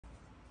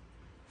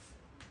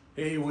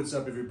Hey, what's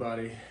up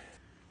everybody?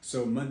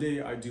 So Monday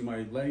I do my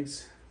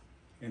legs,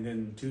 and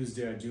then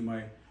Tuesday I do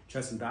my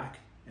chest and back,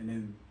 and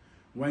then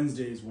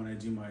Wednesday is when I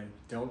do my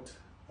delt,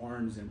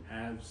 arms and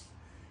abs,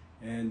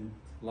 and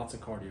lots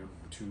of cardio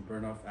to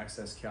burn off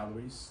excess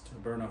calories, to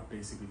burn off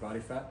basically body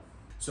fat.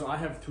 So I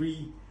have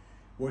 3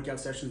 workout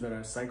sessions that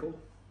I cycle.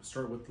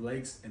 Start with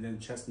legs and then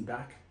chest and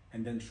back,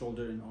 and then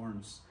shoulder and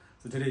arms.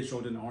 So today is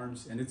shoulder and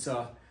arms, and it's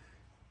a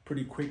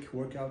pretty quick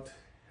workout.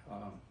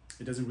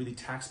 It doesn't really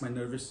tax my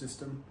nervous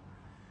system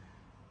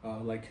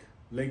like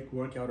leg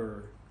workout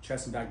or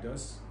chest and back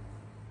does.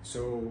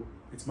 So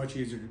it's much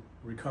easier to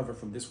recover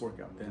from this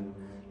workout than,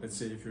 let's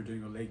say, if you're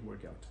doing a leg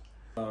workout.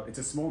 It's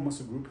a small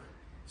muscle group.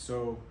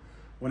 So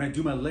when I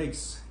do my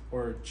legs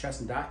or chest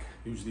and back,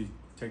 usually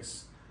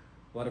takes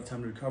a lot of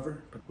time to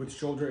recover. But with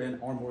shoulder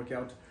and arm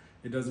workout,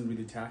 it doesn't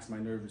really tax my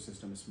nervous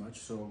system as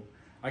much. So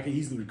I can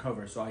easily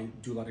recover. So I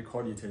do a lot of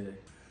cardio today.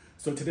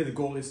 So today the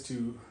goal is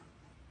to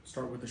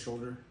start with the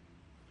shoulder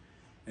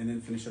and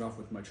then finish it off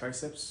with my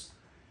triceps.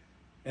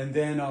 And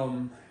then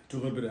do a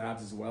little bit of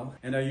abs as well.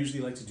 And I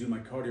usually like to do my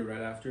cardio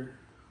right after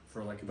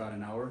for like about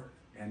an hour.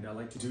 And I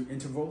like to do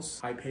intervals,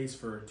 high pace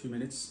for 2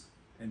 minutes.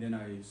 And then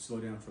I slow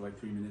down for like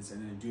 3 minutes.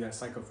 And then I do that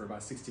cycle for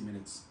about 60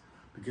 minutes.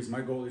 Because my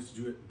goal is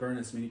to burn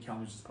as many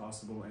calories as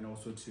possible, and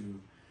also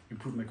to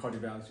improve my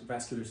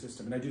cardiovascular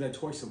system. And I do that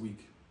twice a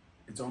week.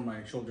 It's on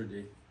my shoulder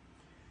day.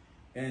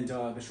 And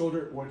the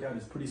shoulder workout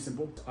is pretty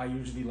simple. I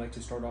usually like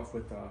to start off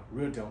with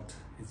rear delt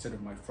instead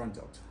of my front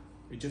delt.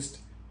 It just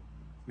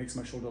makes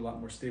my shoulder a lot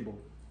more stable.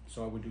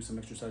 So I would do some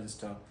exercises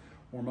to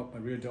warm up my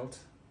rear delt.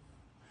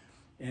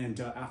 And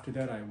after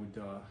that, I would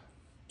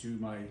do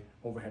my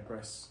overhead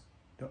press.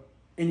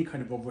 Any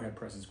kind of overhead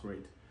press is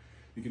great.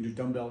 You can do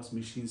dumbbells,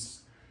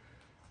 machines,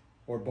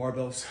 or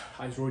barbells.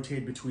 I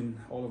rotate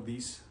between all of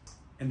these.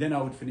 And then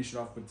I would finish it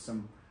off with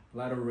some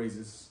lateral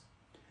raises.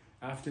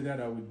 After that,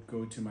 I would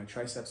go to my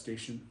tricep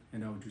station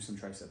and I would do some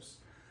triceps.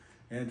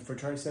 And for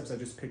triceps, I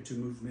just pick 2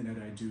 movements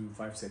and I do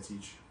 5 sets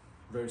each.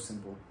 Very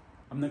simple.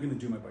 I'm not gonna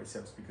do my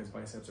biceps because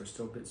biceps are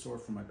still a bit sore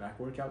from my back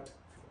workout.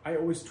 I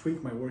always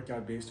tweak my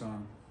workout based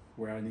on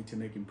where I need to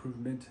make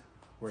improvement,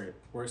 where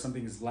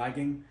something is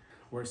lagging,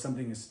 where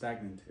something is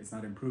stagnant, it's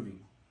not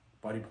improving,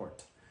 body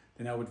part.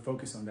 Then I would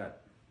focus on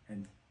that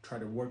and try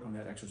to work on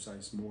that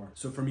exercise more.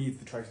 So for me, it's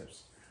the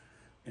triceps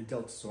and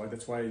delts. So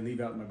that's why I leave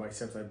out my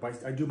biceps.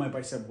 I do my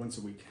bicep once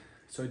a week.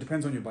 So it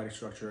depends on your body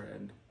structure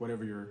and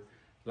whatever you're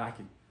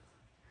lacking.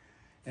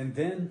 And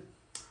then,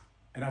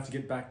 I have to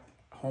get back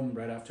home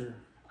right after.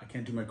 I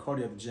can't do my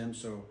cardio at the gym,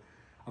 so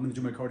I'm gonna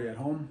do my cardio at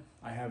home.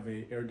 I have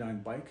a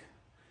Airdyne bike,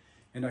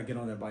 and I get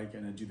on that bike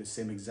and I do the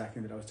same exact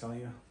thing that I was telling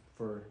you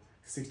for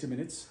 60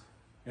 minutes.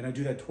 And I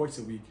do that twice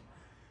a week.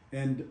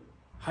 And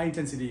high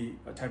intensity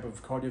type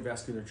of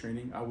cardiovascular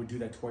training, I would do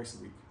that twice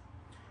a week.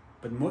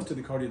 But most of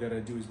the cardio that I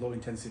do is low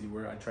intensity,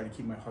 where I try to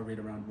keep my heart rate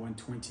around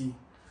 120,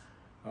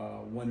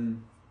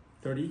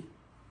 130.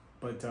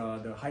 But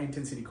the high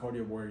intensity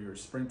cardio where you're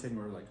sprinting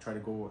or like try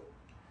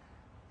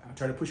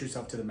to push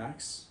yourself to the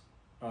max,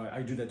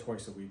 I do that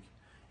twice a week.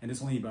 And it's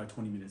only about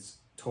 20 minutes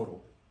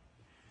total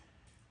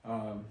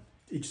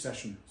each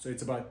session. So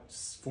it's about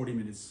 40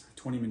 minutes,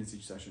 20 minutes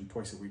each session,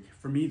 twice a week.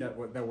 For me, that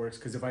works,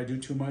 because if I do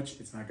too much,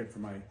 it's not good for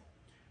my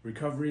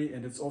recovery,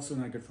 and it's also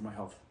not good for my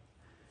health.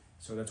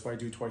 So that's why I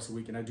do twice a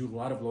week. And I do a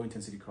lot of low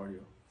intensity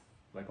cardio,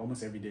 like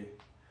almost every day.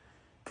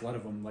 A lot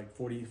of them, like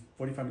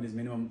 45 minutes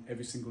minimum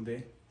every single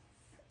day,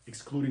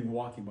 excluding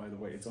walking, by the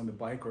way. It's on the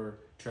bike or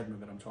treadmill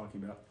that I'm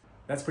talking about.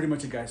 That's pretty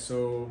much it, guys.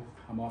 So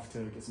I'm off to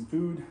get some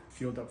food,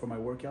 fueled up for my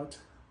workout.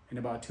 In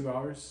about 2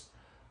 hours,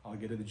 I'll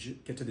get to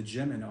the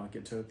gym and I'll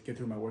get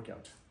through my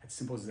workout. It's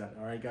simple as that.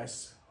 All right,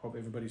 guys. Hope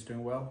everybody's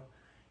doing well,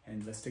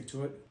 and let's stick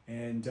to it.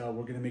 And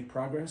we're gonna make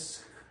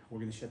progress. We're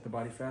gonna shed the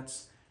body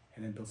fats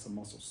and then build some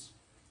muscles.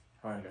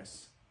 All right,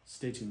 guys.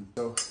 Stay tuned.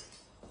 So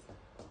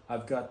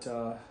I've got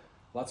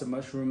lots of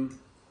mushroom,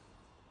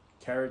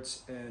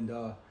 carrots, and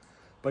a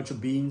bunch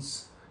of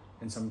beans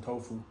and some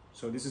tofu.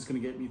 So this is gonna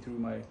get me through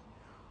my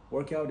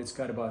workout. It's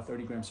got about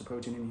 30 grams of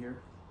protein in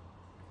here.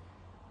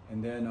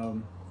 And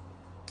then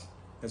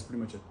that's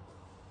pretty much it.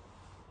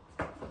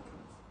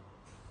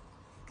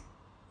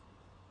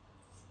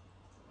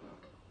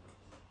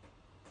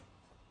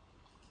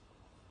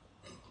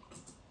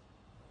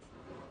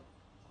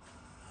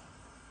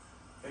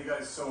 Hey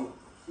guys, so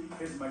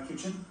here's my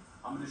kitchen.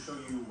 I'm gonna show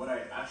you what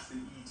I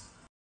actually eat.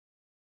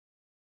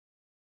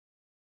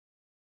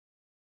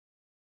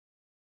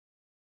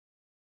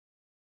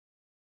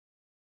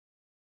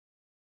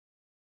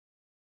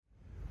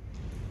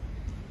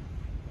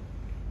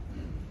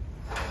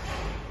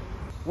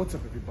 What's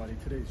up everybody?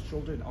 Today is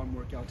shoulder and arm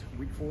workout,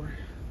 week 4.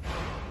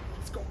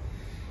 Let's go.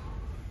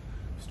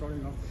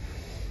 Starting off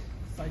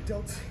with side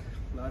delt,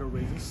 lateral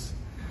raises.